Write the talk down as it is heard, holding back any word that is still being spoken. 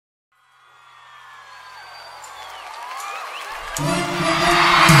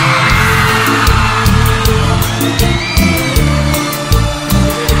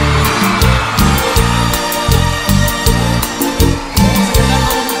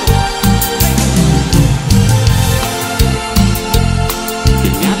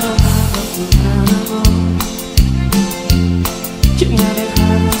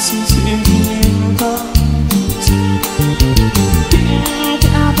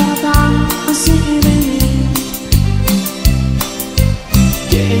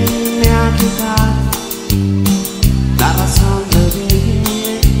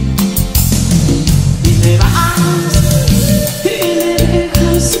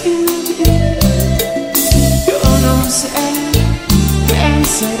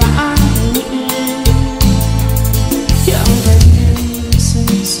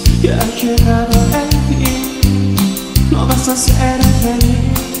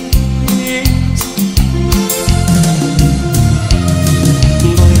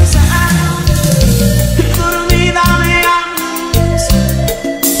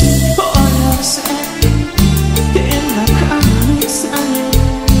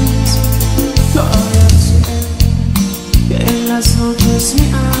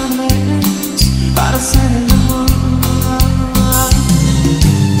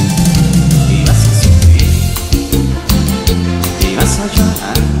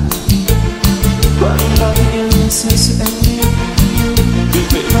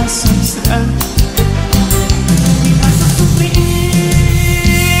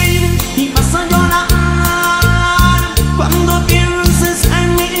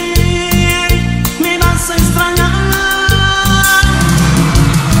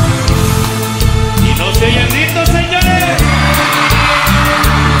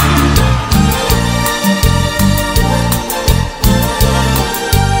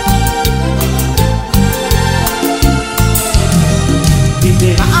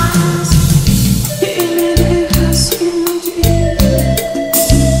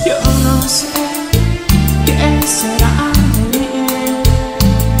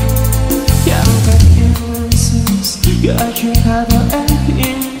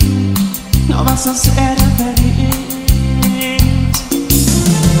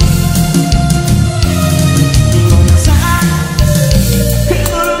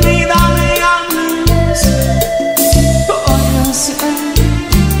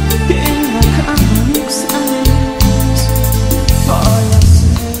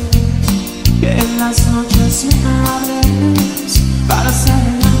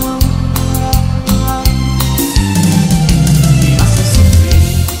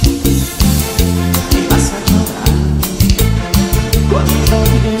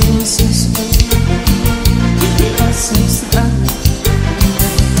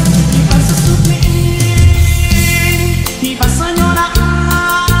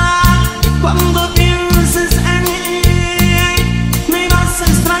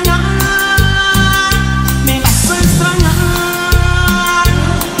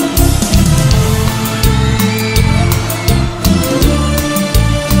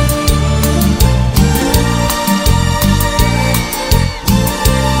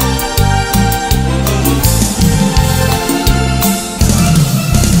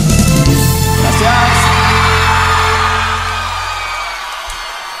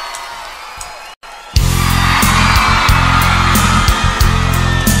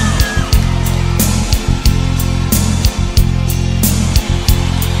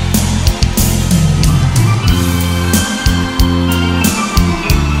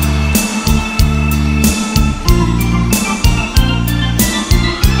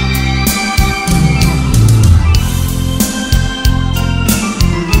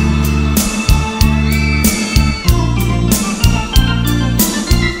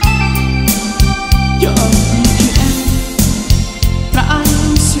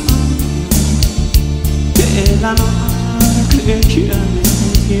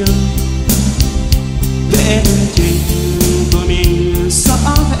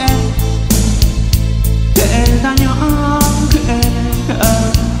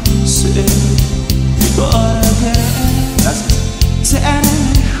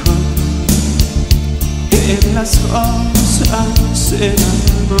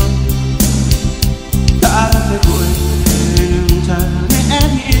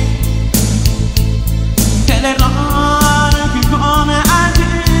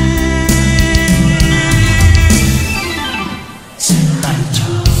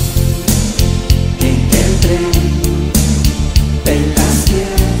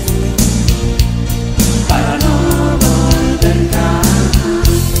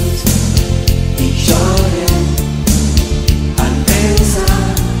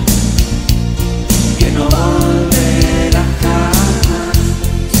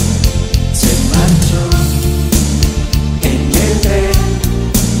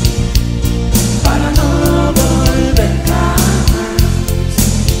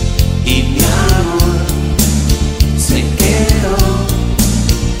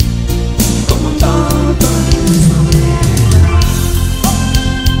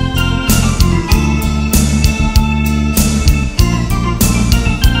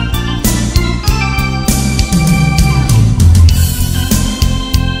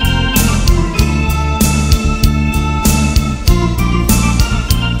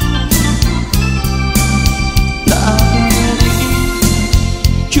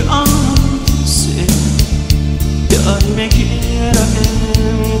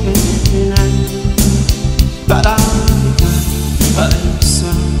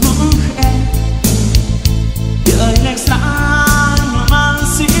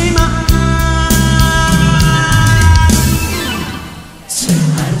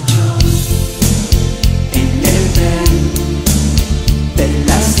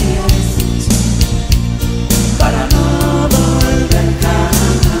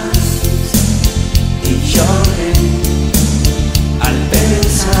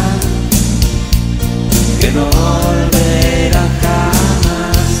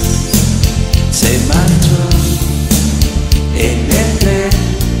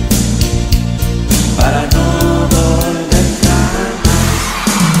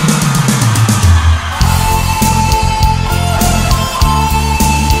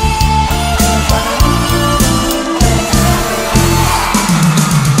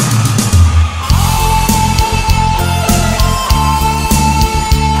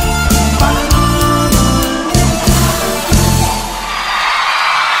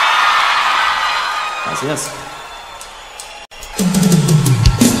Gracias.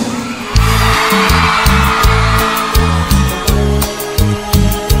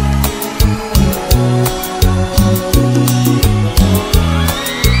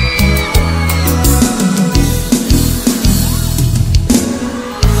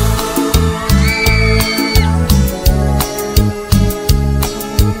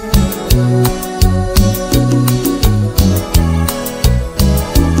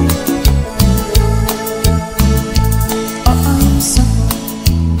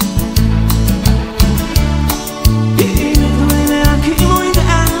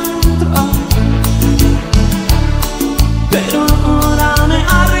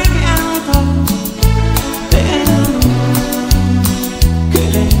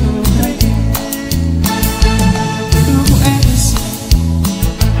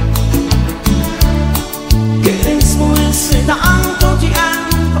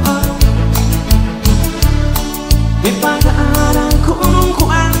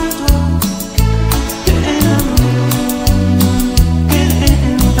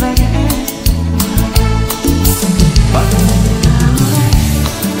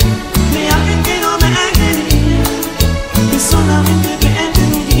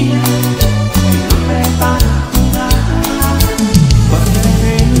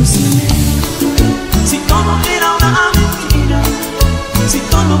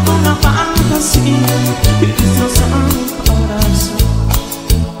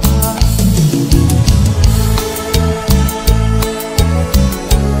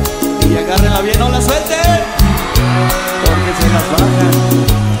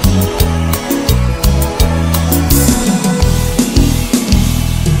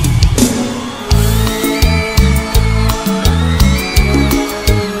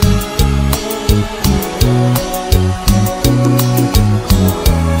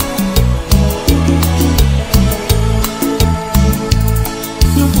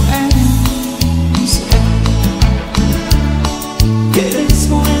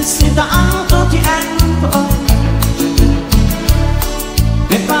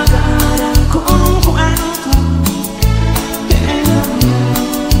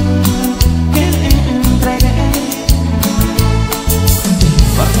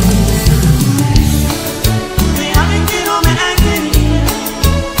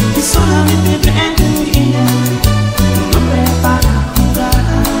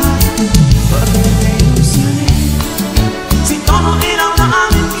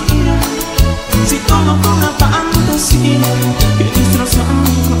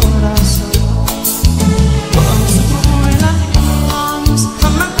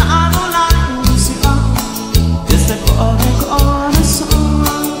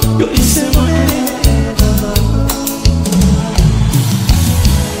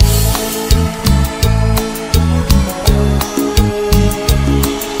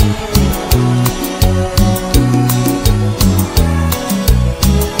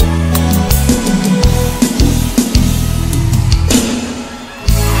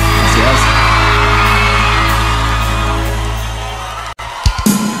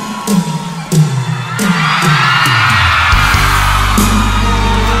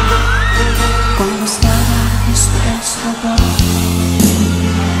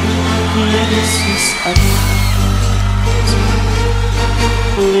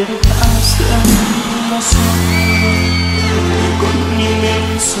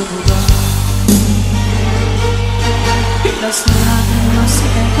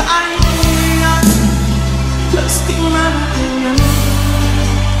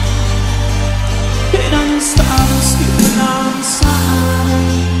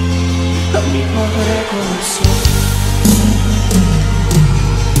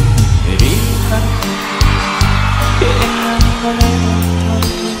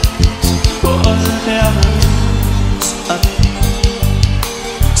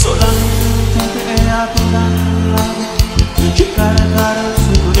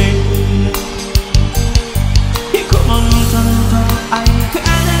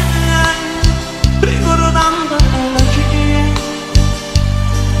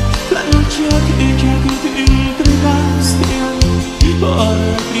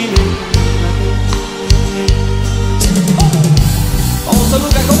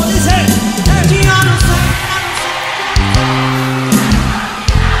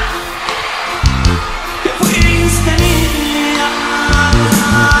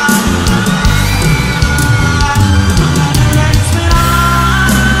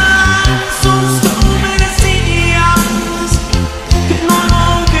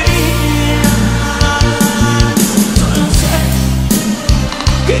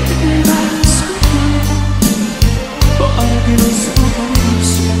 que te vas conmigo. porque no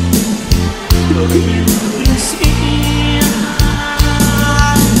somos lo que me decías.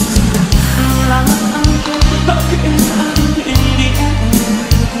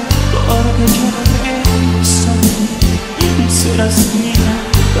 Porque yo regreso y serás mía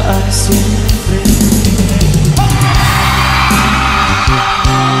para siempre.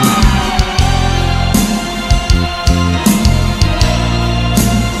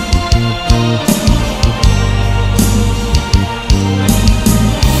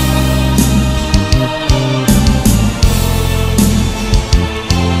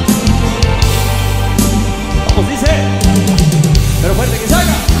 Vamos, dice, pero fuerte que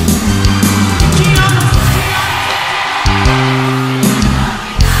salga.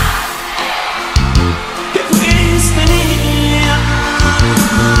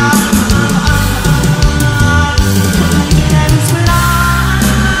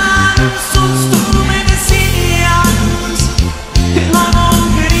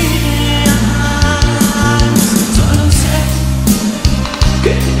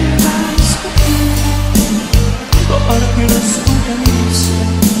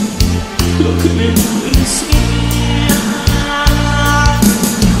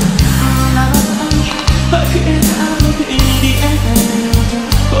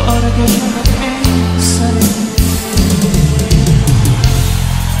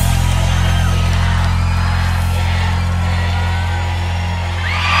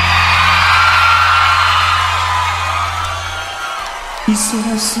 Y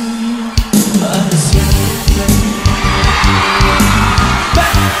será así para siempre.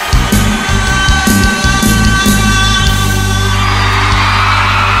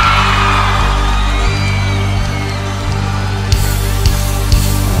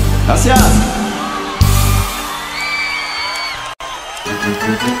 Gracias.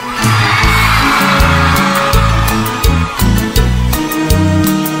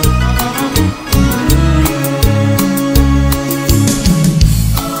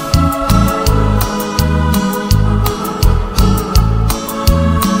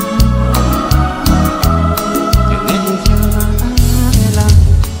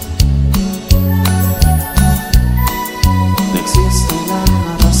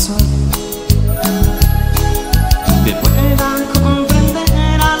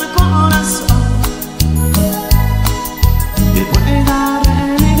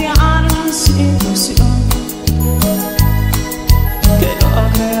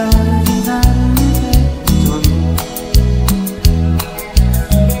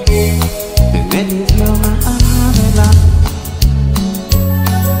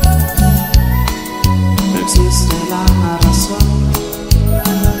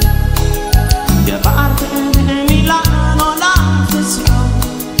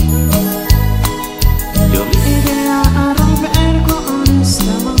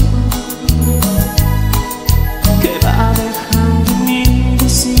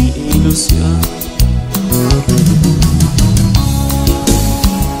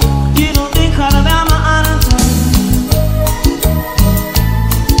 Quiero dejar de amar.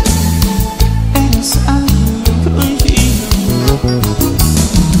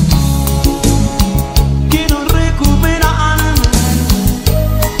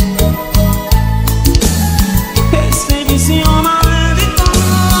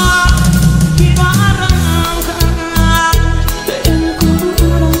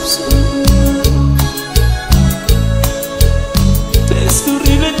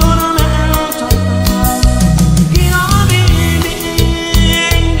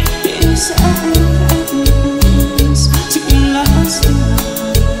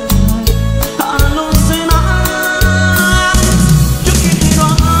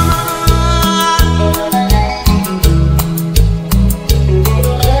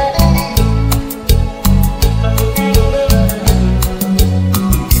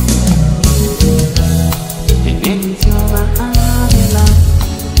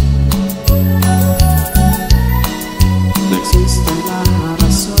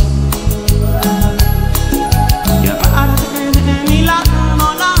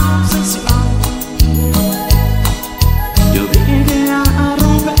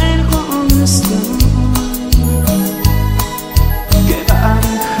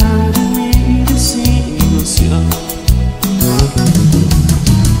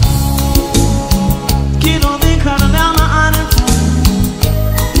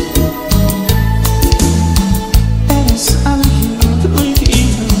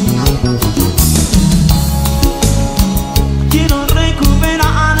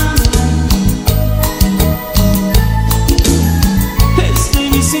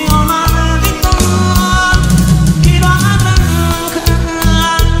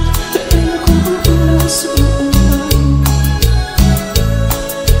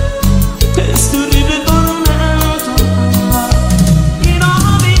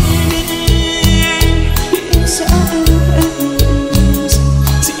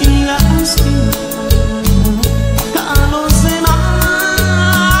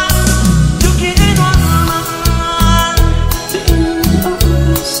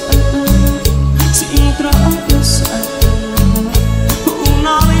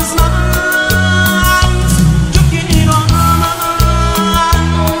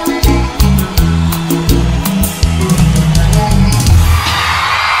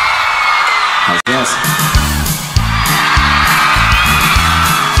 Gracias.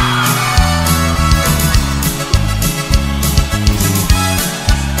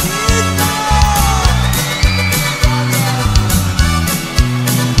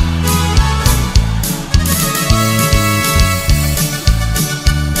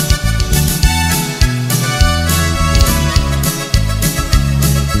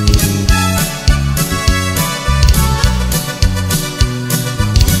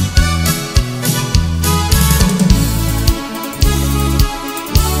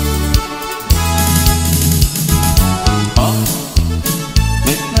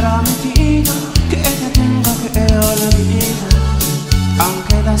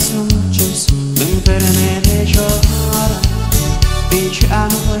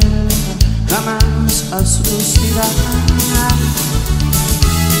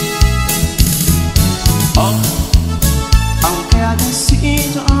 Aunque haya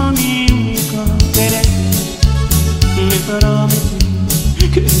sido mi único querer, me prometí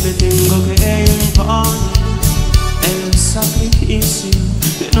que me tengo que imponer el sacrificio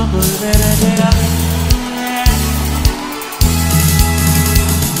de no volver a llegar.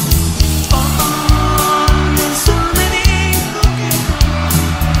 Eso me dijo que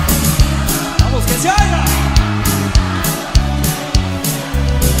 ¡vamos, que se haga!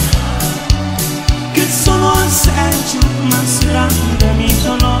 que solo has hecho más grande mi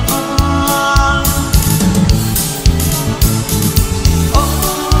dolor.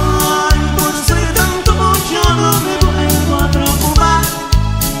 Hoy por ser tanto yo no me vuelvo a preocupar,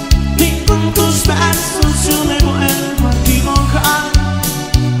 ni con tus besos yo me vuelvo a equivocar.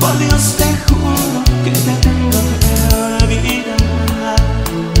 Por Dios te juro que te tengo que olvidar.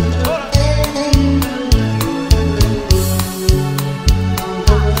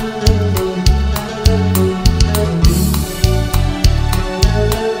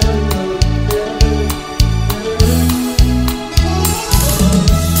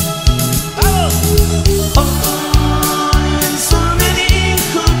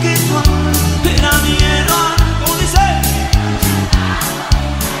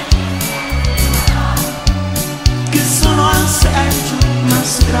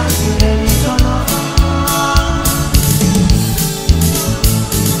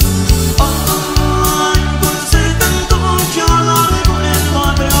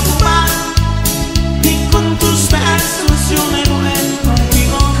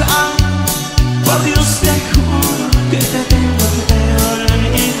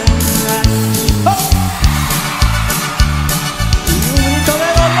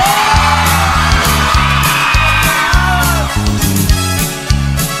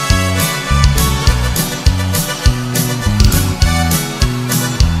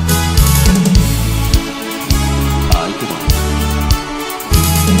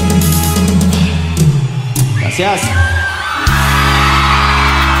 Gracias.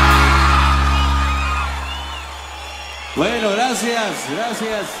 Bueno, gracias.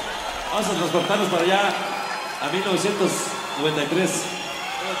 Vamos a transportarnos para allá a 1993.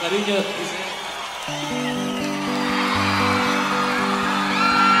 Con cariño.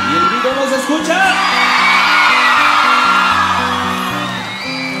 Y el Vídeo no se escucha.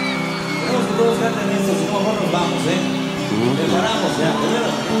 Tenemos que todos canten esto, si no mejor nos vamos, Preparamos ya, primero.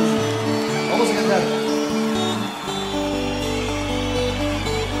 Vamos a cantar.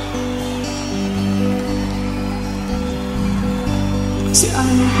 Si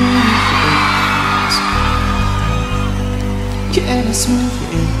alguna vez quieres mi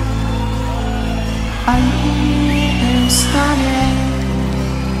fiel, ahí estaré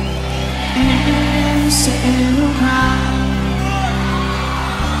en ese lugar.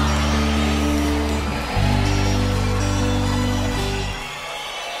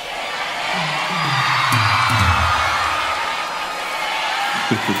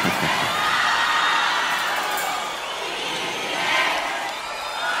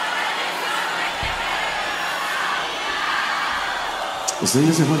 Usted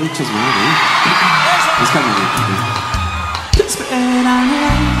ya se fue muchos más, Es calma, Te esperaré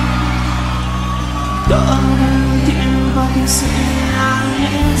todo el tiempo que sea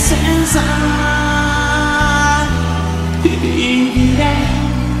necesario. Y viviré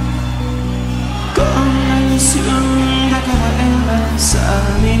con la ilusión de que vuelvas a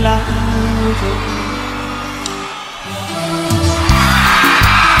mi lado.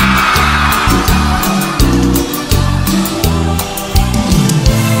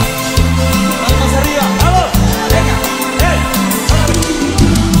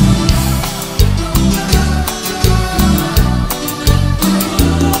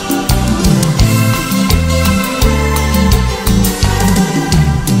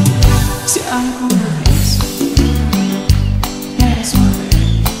 Si alguna vez quieres volver,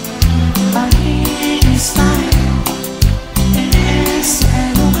 ahí estaré, en ese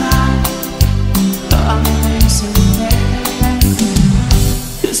lugar donde me senté.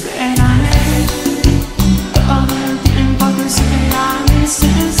 Te esperaré todo el tiempo que sea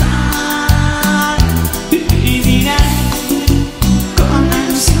necesario. Viviré con la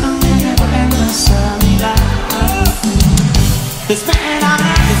ilusión de que vuelvas a mirar. Te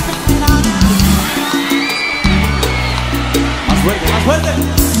esperaré, te esperaré. Más fuerte, más fuerte.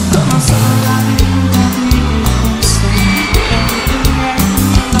 Como solamente a ti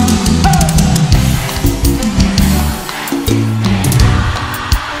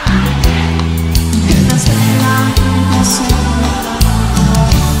que te espera y te asegura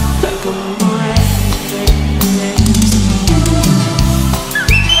tal como eres.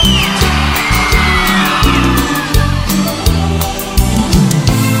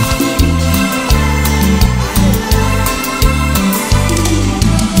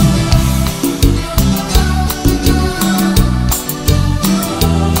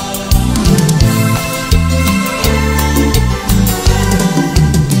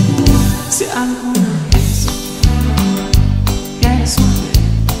 Si alguna vez quieres volver,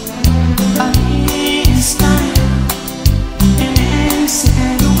 ahí estaré, en ese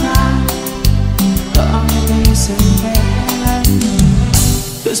lugar donde te senté.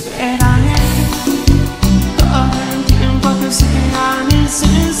 Te esperaré todo el tiempo que sea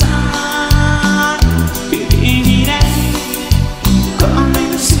necesario. Viviré con la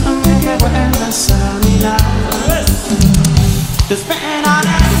ilusión de que vuelvas a mirar. Te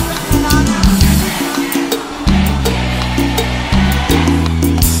esperaré.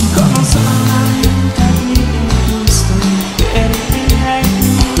 Como solamente a ti estoy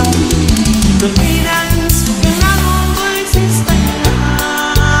queriendo. No olvides que en el mundo existe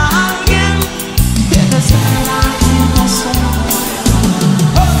alguien que te espera y te asegura.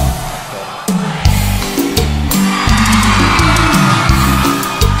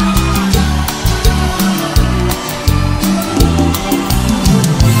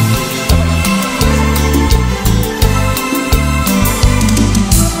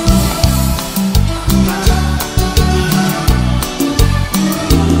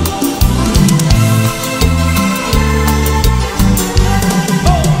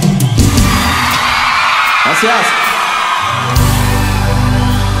 Gracias.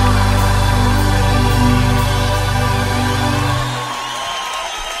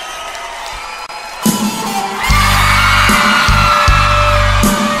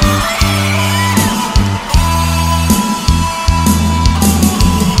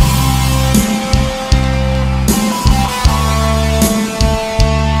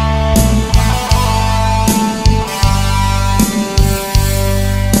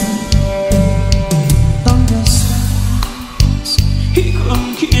 ¿Dónde estás? ¿Y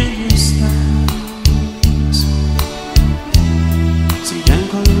con quién estás? Si ya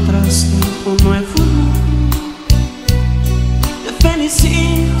encontraste un nuevo amor, te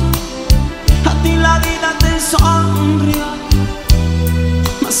felicito, a ti la vida te sonrió,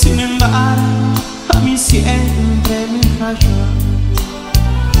 mas sin embargo a mí siempre me falló.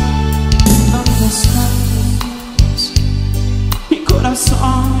 ¿Dónde estás? Mi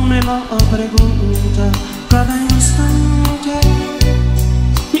corazón me lo pregunta cada instante.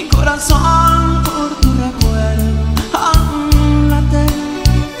 Mi corazón por tu recuerdo aún late,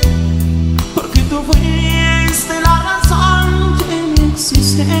 porque tú fuiste la razón de mi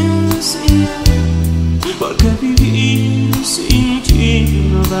existencia. Porque vivir sin ti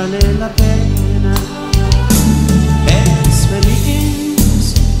no vale la pena. ¿Eres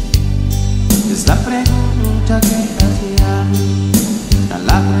feliz? Es la pregunta que hacía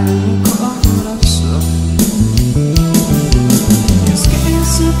taladra en mi corazón. Y es que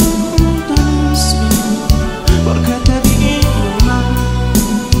se preguntan así, ¿por qué te digo mal?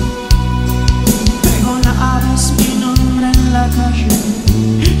 Pregonabas mi nombre en la calle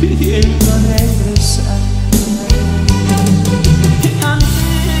pidiendo regresar. Y a mí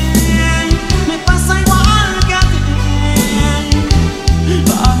me pasa igual que a ti.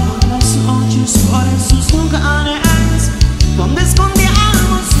 Bajo las noches por esos lugares donde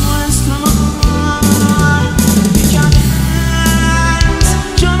escondíamos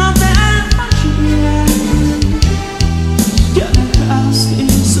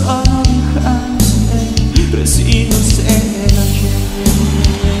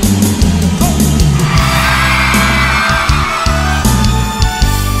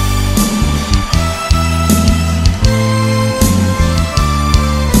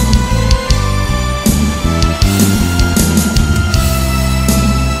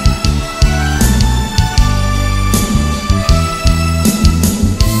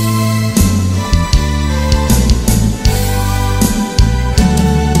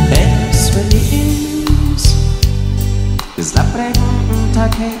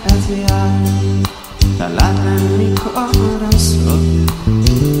taladra en mi corazón.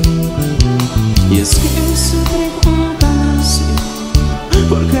 Y es que se preguntan así,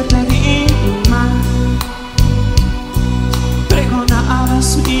 ¿por qué te vi mal?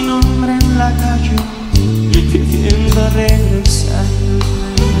 Pregonabas mi nombre en la calle, pidiendo regresar.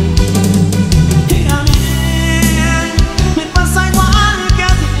 Y a mí me pasa igual que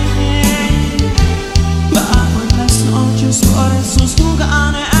a ti. Bajo en las noches por esos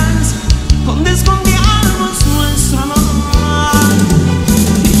lugares donde escondíamos nuestro amor.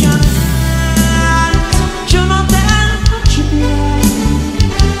 Y ya ves, yo no te escuché.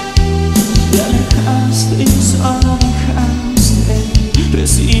 Te alejaste y solo dejaste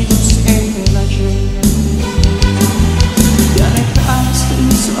residuos en el ayer. Te alejaste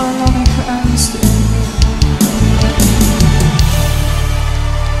y solo dejaste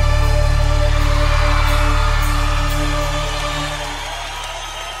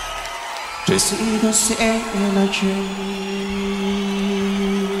residuos en el ayer.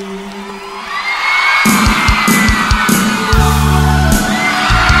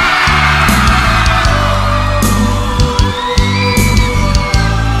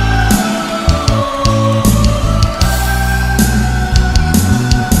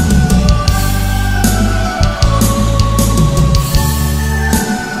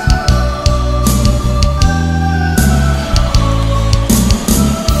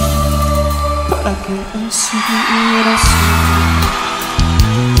 Para que seguir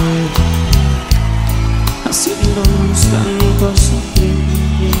haciéndonos tanto sufrir.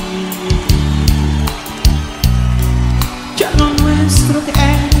 Ya lo nuestro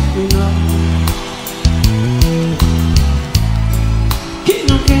terminó y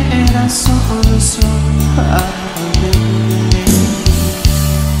no queda solución para mí.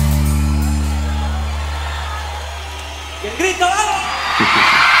 ¡Y el grito, vamos!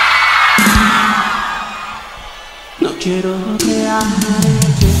 No quiero quedarme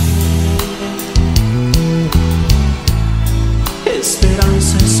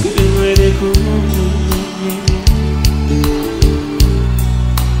esperanzas que no he de cumplir.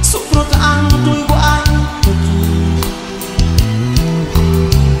 Sufro tanto igual que tú,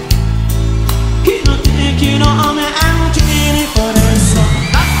 que no te quiero mentir y por eso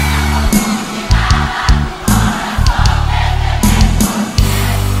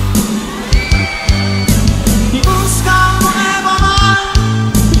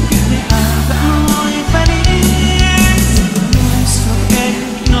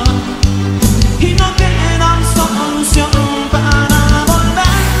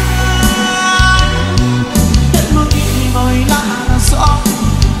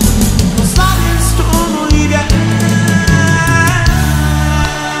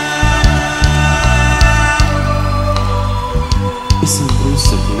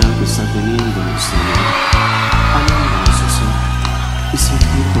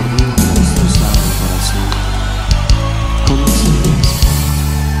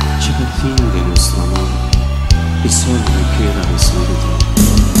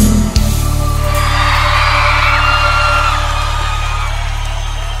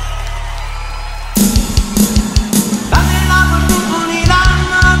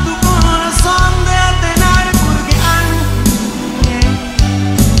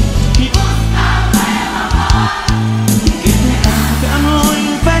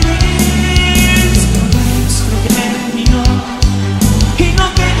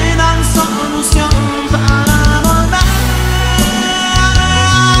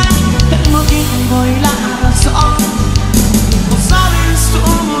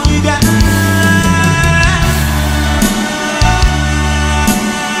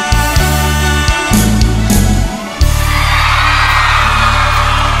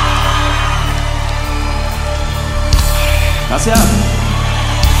Gracias.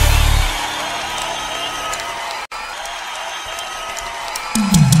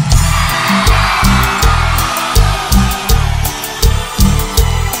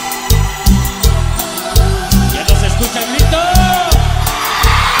 Ya no se escucha el grito.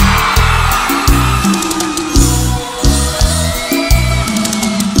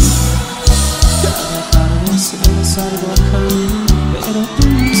 Cada tarde se salgo acá, pero tú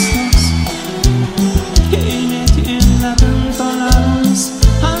no estás. Y me tiembla tanto la voz.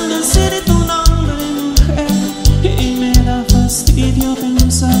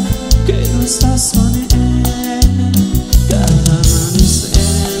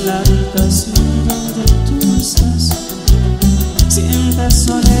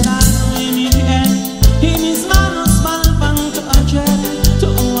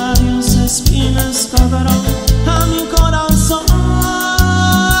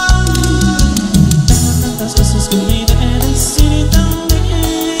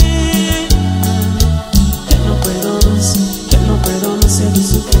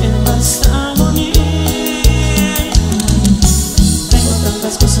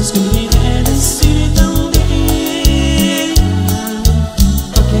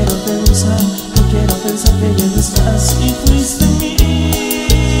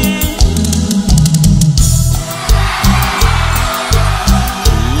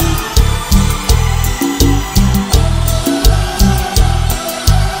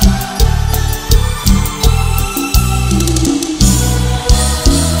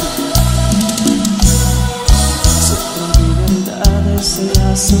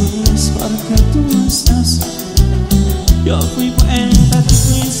 razones porque tú no estás. Yo fui buena, tú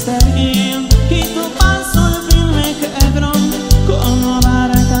fuiste bien, y tu paso al fin me quebró. Como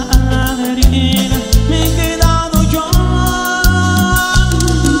barca a la deriva me he quedado yo.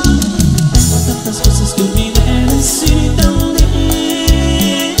 Tengo tantas cosas que olvidé decir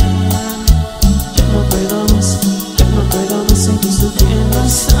también. Ya no puedo más seguir sufriendo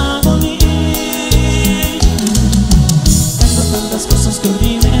esta agonía. Tengo tantas cosas que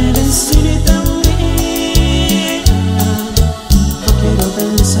olvidé decir también. No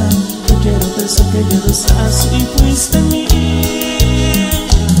quiero pensar que ya no estás y fuiste mí.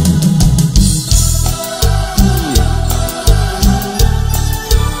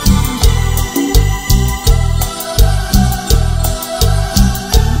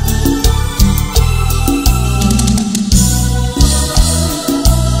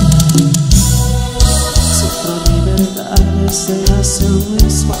 Sufro libertad desde hace un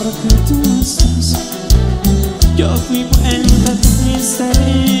mes porque tú no estás. Yo fui buena, tú fuiste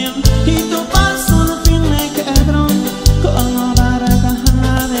bien, y tu paso al fin me quebró. Como barca a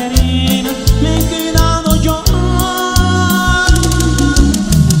la deriva me he quedado yo.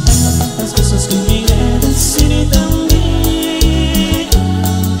 Tengo tantas cosas que olvidé decir también.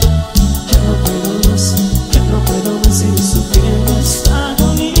 Ya no puedo más seguir sufriendo esta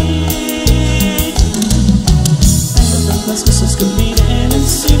agonía. Tengo tantas cosas que olvidé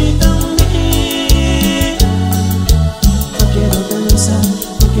decir también. No quiero pensar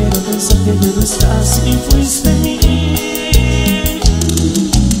que ya no estás y fuiste mí.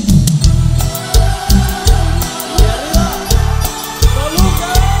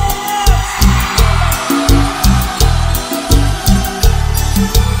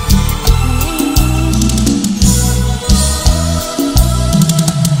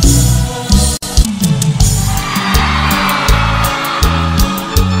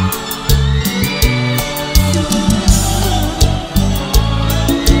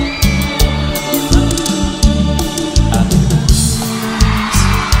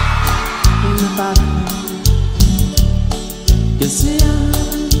 Que sea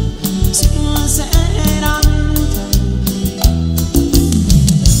sin hacer antes.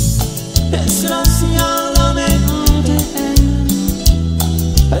 Desgraciadamente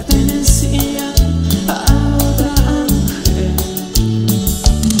pertenecía a otra mujer.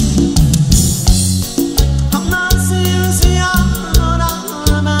 Aún así se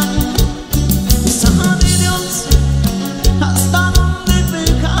adoraba y sabe Dios hasta dónde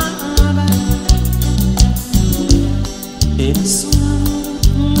pecaba. Eres un amor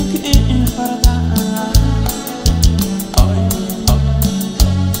que guardaba.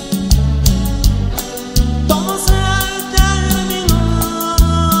 Todo se terminó,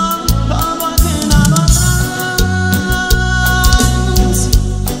 todo ha quedado atrás.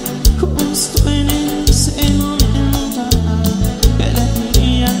 Justo en ese momento que le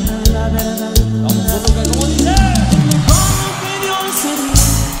diría la verdad. Vamos a tocar como dice. Como que Dios sería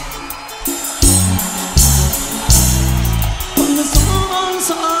cuando somos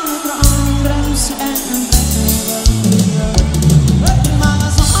otro hombre siempre queda.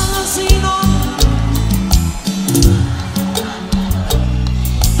 Más conocido,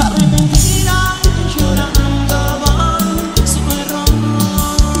 arrepentida y llorando por su error.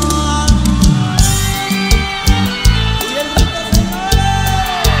 Y el grito, señores.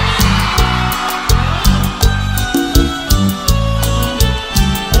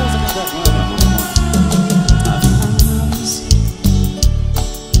 Vamos a cantar con el amor.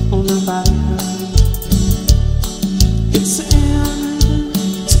 Una pareja que sea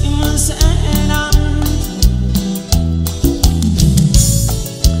sin hacer antes.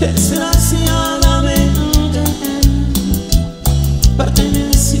 Desgraciadamente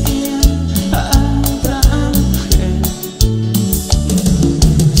pertenecía a otra mujer.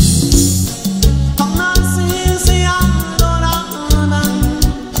 Aún así se adoraban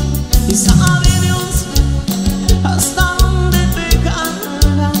y sabe Dios hasta dónde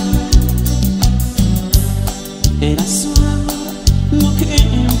pecaba. Era su amor lo que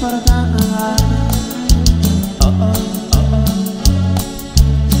importaba.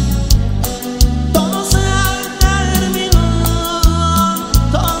 Todo se terminó,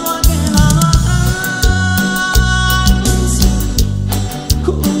 todo ha quedado atrás.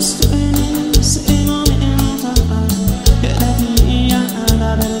 Justo en ese momento que le diría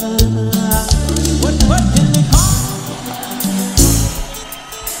la verdad. Fuerte, fuerte. Él dejó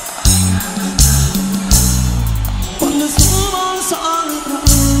cuando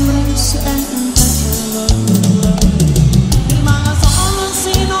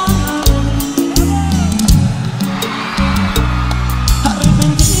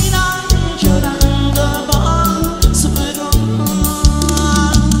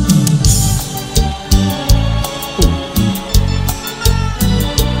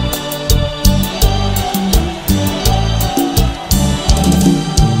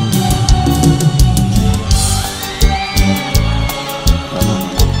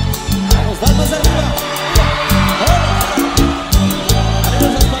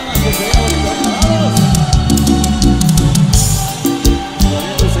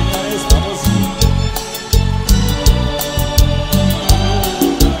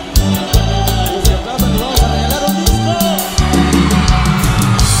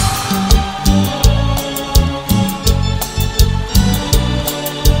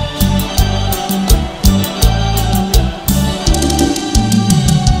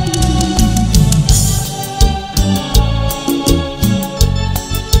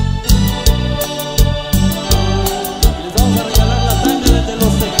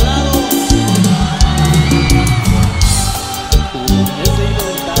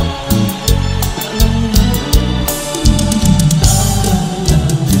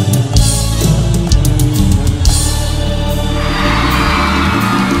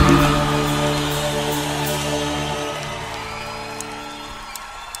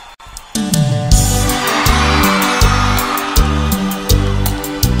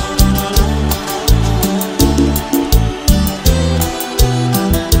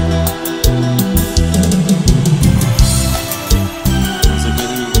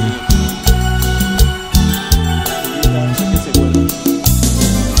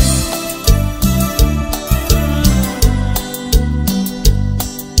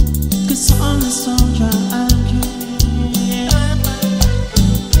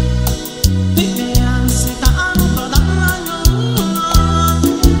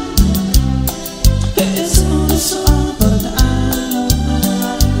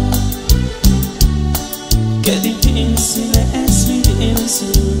Qué difícil es vivir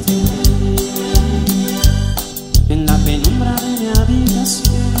sin ti. En la penumbra de mi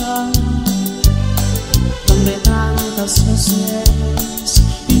habitación, donde tantas veces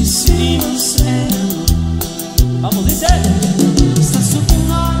hicimos el amor. Vamos, dice. Estás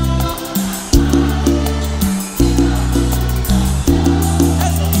sufriendo.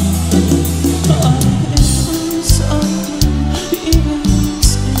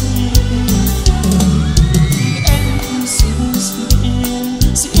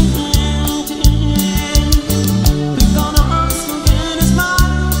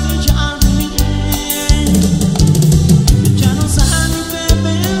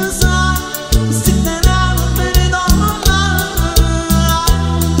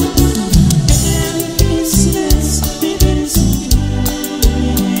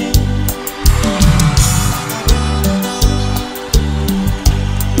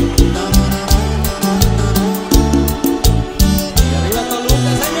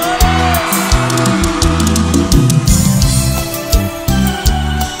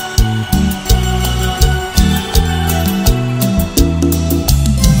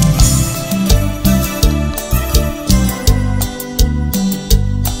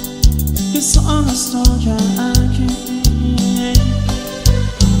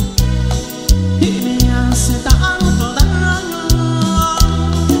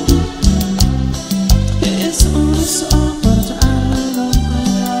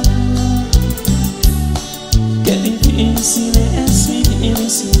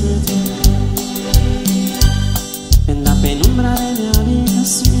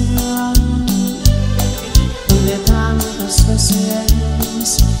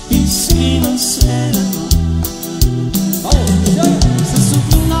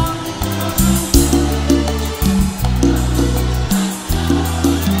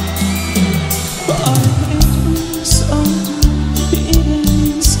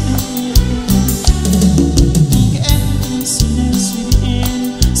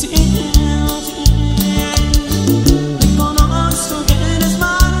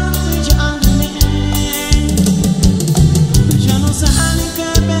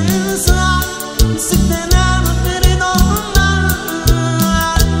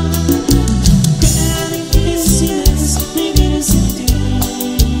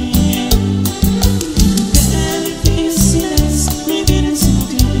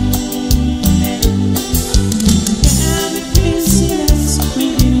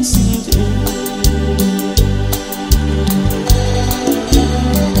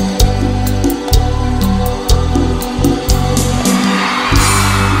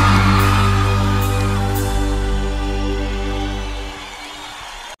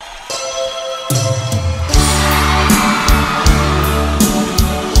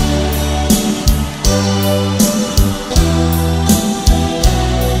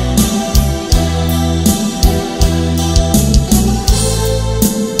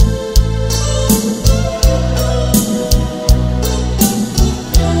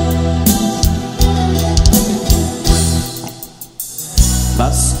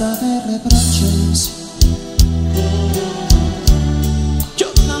 Basta de reproches, yo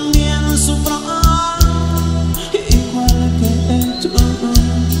también sufro igual que tú.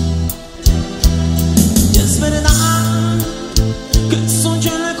 Y es verdad que soy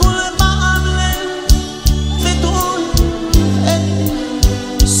el culpable de tu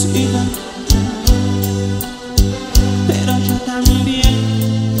felicidad, pero yo también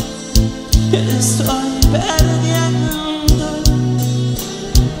estoy perdiendo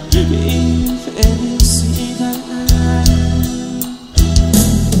mi felicidad.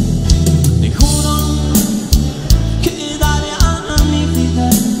 Te juro que daría mi vida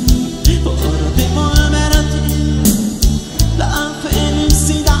por devolverte la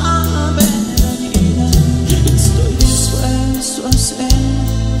felicidad perdida. Estoy dispuesto a hacer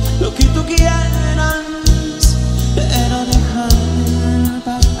lo que tú quieras, pero déjame en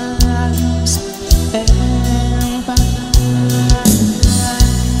paz, en paz.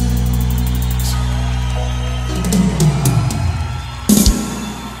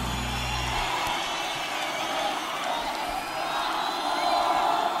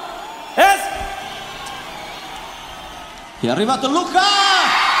 Y arriba Toluca.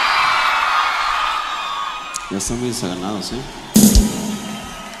 Ya están muy desaganados, ¿eh?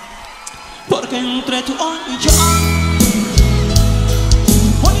 Porque entre tú y yo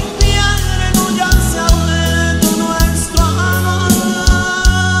un invierno ya se ha vuelto nuestro amor.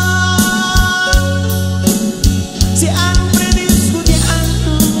 Siempre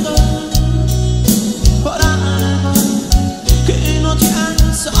discutiendo por algo que no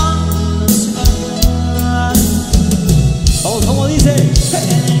tiene solución.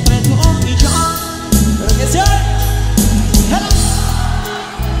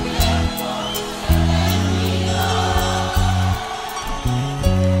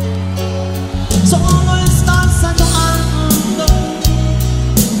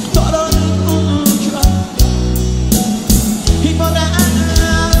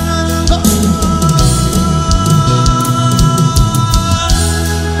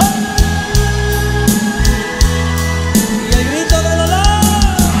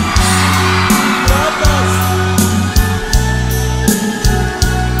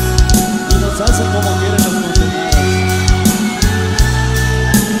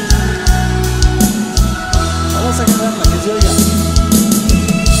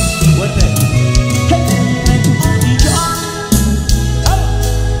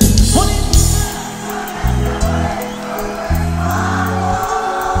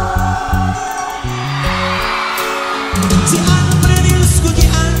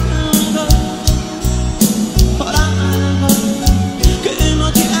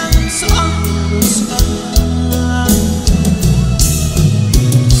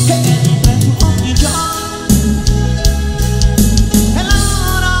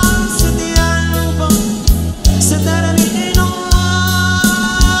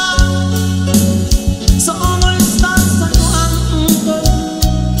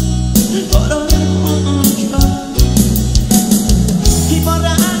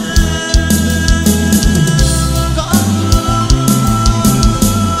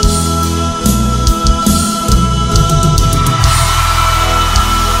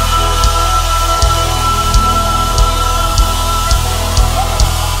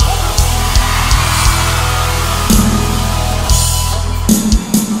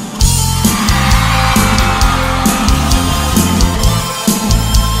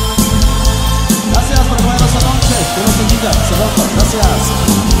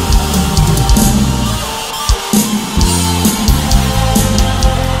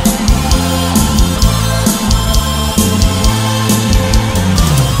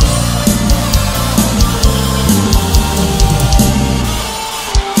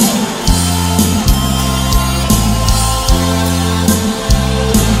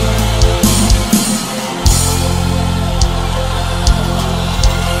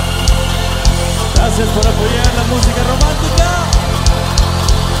 Gracias por apoyar la música romántica.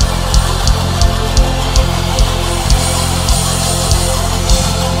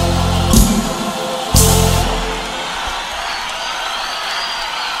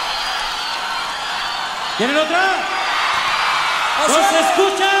 ¿Quieren otra? ¡No se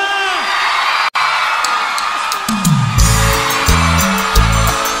escucha!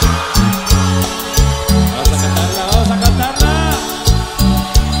 Vamos a cantarla.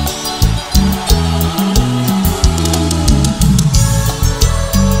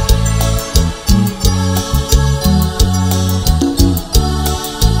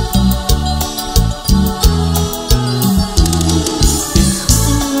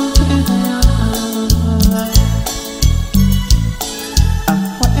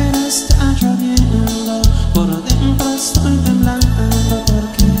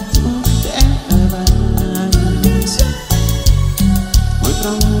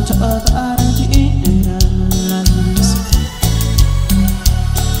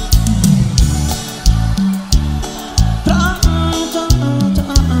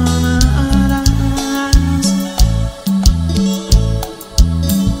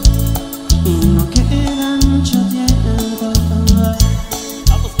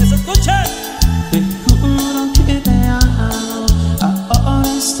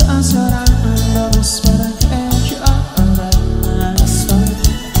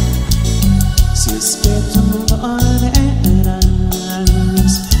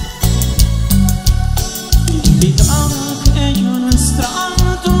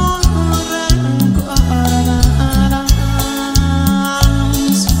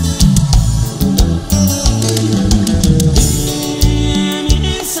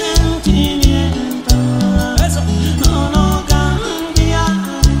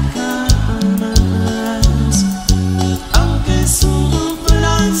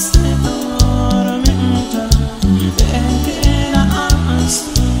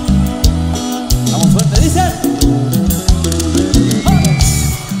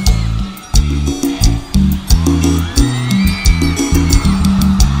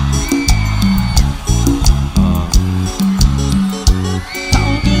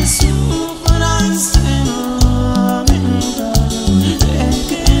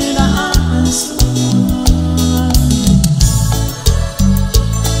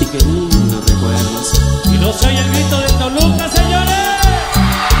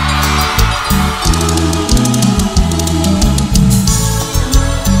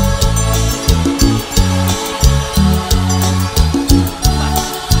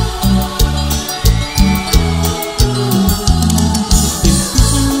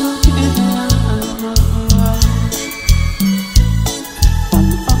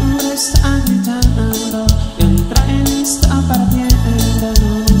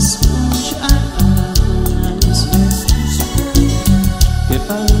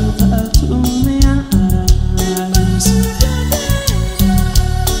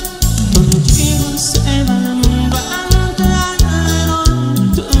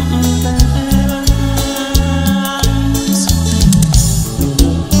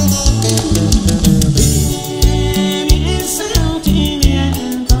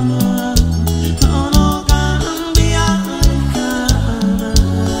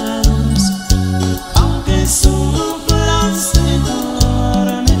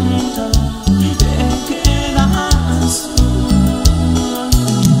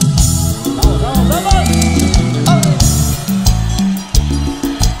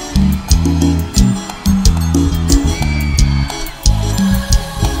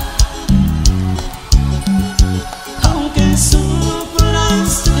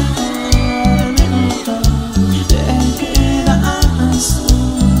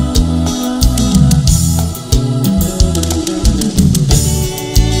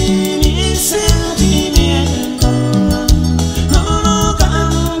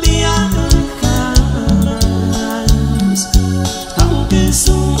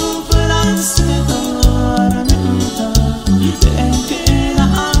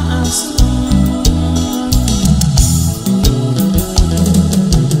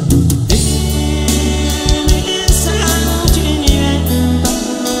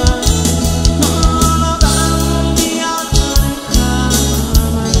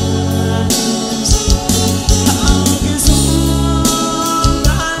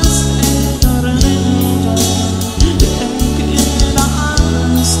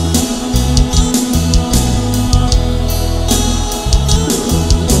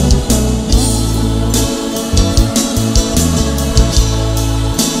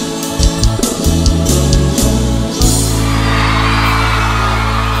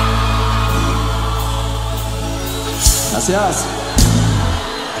 Gracias.